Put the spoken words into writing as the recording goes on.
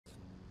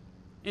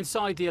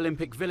Inside the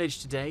Olympic Village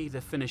today, the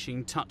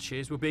finishing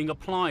touches were being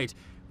applied,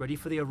 ready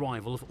for the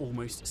arrival of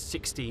almost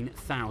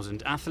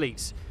 16,000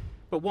 athletes.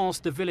 But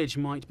whilst the village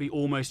might be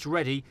almost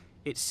ready,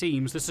 it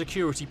seems the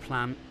security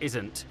plan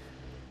isn't.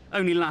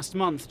 Only last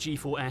month,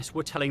 G4S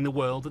were telling the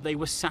world that they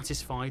were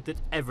satisfied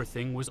that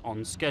everything was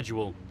on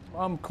schedule.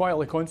 I'm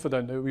quietly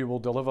confident that we will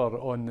deliver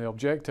on the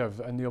objective,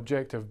 and the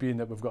objective being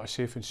that we've got a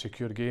safe and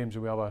secure games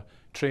and we have a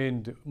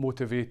trained,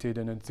 motivated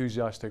and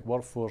enthusiastic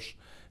workforce,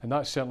 and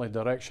that's certainly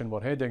the direction we're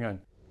heading in.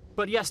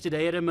 But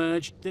yesterday it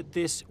emerged that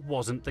this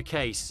wasn't the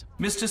case.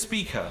 Mr.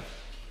 Speaker,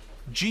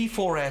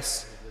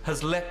 G4S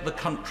has let the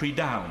country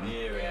down,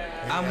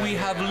 and we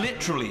have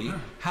literally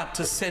had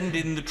to send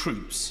in the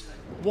troops.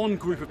 One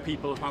group of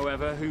people,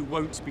 however, who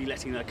won't be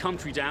letting their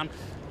country down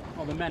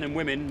are the men and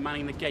women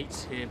manning the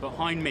gates here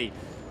behind me.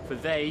 For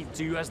they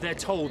do as they're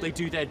told, they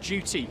do their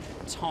duty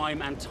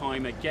time and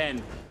time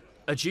again.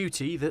 A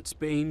duty that's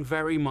been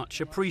very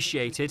much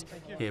appreciated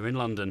here in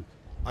London.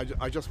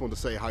 I just want to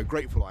say how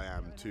grateful I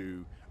am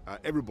to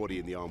everybody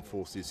in the armed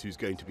forces who's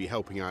going to be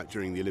helping out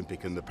during the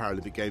Olympic and the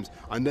Paralympic Games.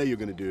 I know you're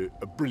going to do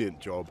a brilliant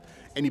job.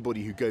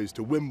 Anybody who goes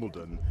to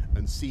Wimbledon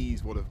and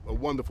sees what a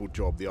wonderful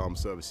job the armed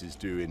services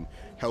do in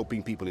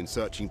helping people, in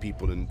searching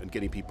people and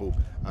getting people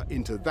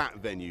into that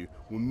venue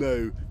will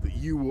know that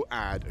you will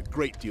add a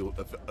great deal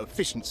of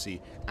efficiency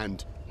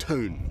and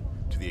tone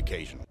to the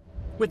occasion.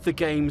 With the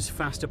Games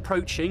fast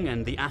approaching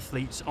and the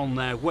athletes on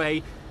their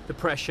way, the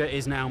pressure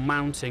is now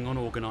mounting on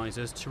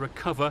organisers to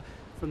recover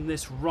from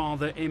this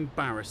rather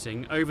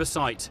embarrassing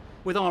oversight.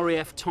 With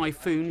RAF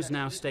Typhoons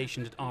now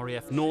stationed at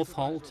RAF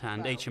Northolt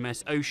and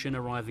HMS Ocean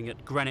arriving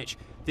at Greenwich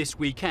this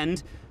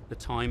weekend, the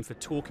time for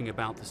talking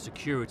about the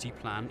security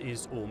plan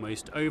is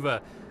almost over.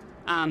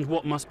 And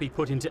what must be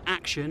put into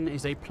action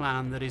is a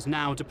plan that is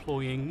now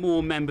deploying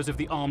more members of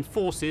the armed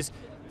forces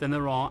than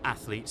there are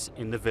athletes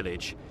in the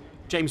village.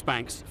 James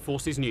Banks,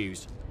 Forces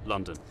News,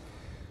 London.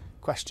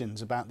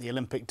 Questions about the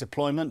Olympic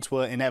deployment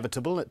were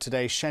inevitable at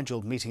today's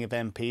scheduled meeting of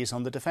MPs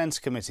on the Defence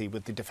Committee,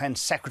 with the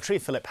Defence Secretary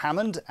Philip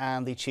Hammond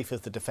and the Chief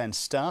of the Defence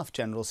Staff,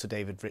 General Sir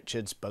David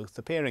Richards, both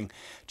appearing.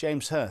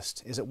 James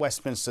Hurst is at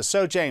Westminster.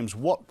 So, James,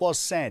 what was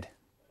said?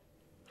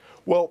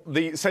 Well,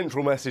 the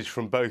central message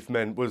from both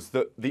men was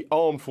that the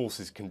armed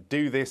forces can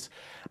do this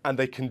and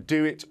they can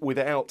do it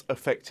without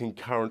affecting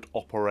current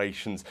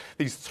operations.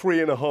 These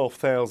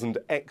 3,500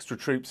 extra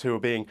troops who are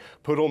being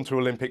put onto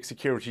Olympic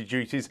security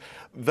duties,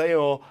 they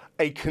are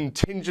a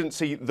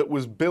contingency that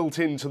was built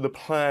into the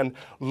plan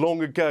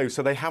long ago.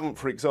 So they haven't,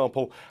 for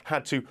example,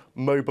 had to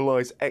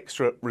mobilise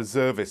extra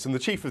reservists. And the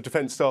Chief of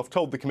Defence Staff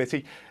told the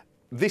committee,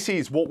 this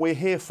is what we're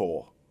here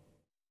for.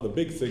 The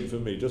big thing for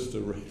me, just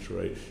to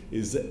reiterate,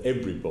 is that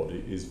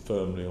everybody is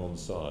firmly on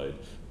side.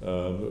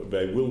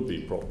 They will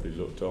be properly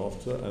looked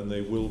after and they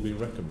will be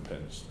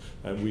recompensed,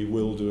 and we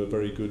will do a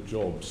very good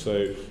job.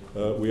 So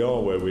we are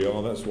where we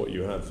are. That's what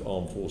you have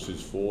armed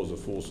forces for, as a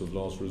force of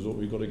last resort.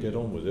 We've got to get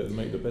on with it and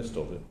make the best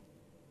of it.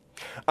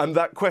 And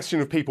that question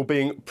of people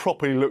being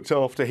properly looked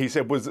after, he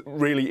said, was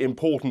really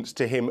important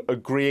to him,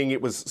 agreeing.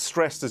 It was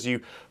stressed, as you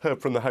heard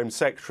from the Home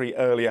Secretary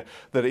earlier,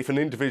 that if an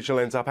individual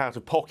ends up out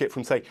of pocket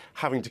from, say,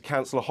 having to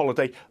cancel a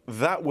holiday,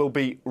 that will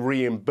be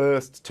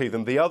reimbursed to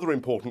them. The other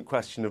important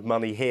question of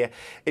money here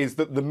is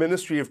that the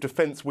Ministry of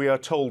Defence, we are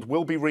told,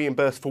 will be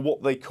reimbursed for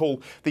what they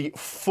call the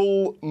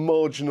full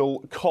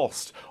marginal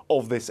cost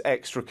of this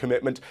extra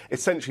commitment.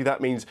 Essentially,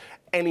 that means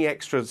any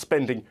extra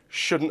spending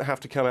shouldn't have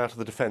to come out of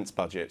the defence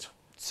budget.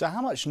 So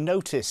how much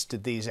notice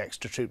did these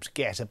extra troops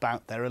get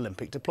about their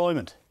Olympic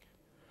deployment?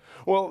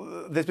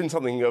 Well, there's been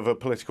something of a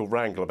political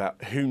wrangle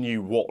about who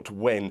knew what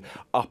when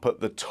up at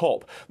the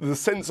top. The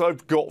sense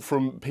I've got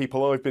from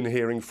people I've been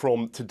hearing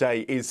from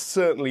today is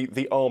certainly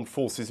the armed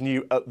forces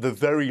knew at the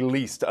very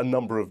least a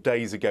number of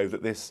days ago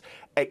that this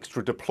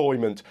extra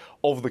deployment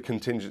of the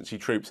contingency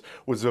troops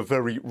was a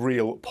very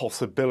real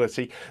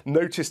possibility.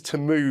 Notice to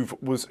move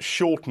was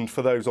shortened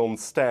for those on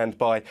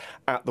standby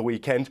at the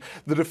weekend.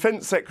 The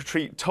Defence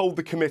Secretary told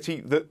the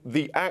committee that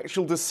the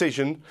actual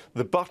decision,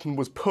 the button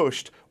was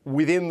pushed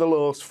within the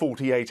last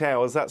 48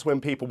 hours. That's when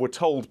people were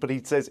told, but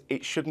he says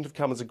it shouldn't have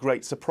come as a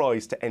great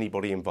surprise to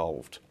anybody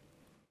involved.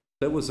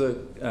 There was a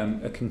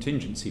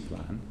contingency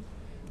plan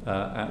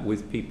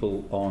with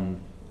people on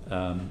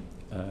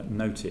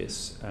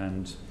notice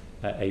and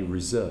a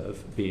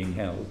reserve being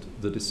held.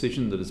 The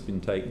decision that has been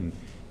taken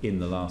in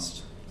the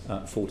last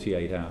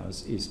 48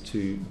 hours is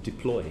to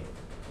deploy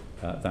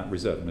that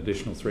reserve, an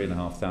additional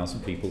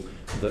 3,500 people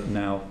that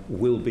now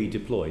will be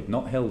deployed,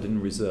 not held in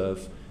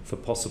reserve for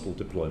possible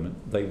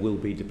deployment. They will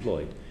be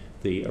deployed.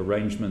 The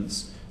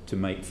arrangements to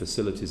make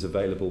facilities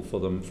available for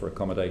them for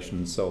accommodation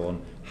and so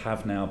on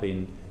have now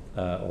been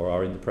or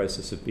are in the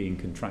process of being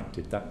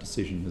contracted. That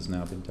decision has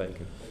now been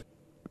taken.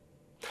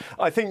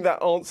 I think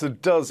that answer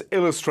does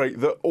illustrate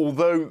that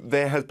although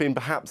there has been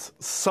perhaps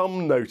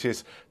some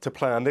notice to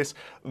plan this,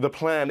 the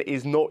plan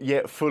is not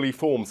yet fully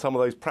formed. Some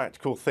of those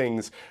practical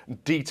things,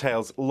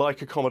 details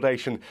like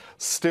accommodation,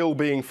 still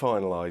being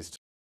finalised.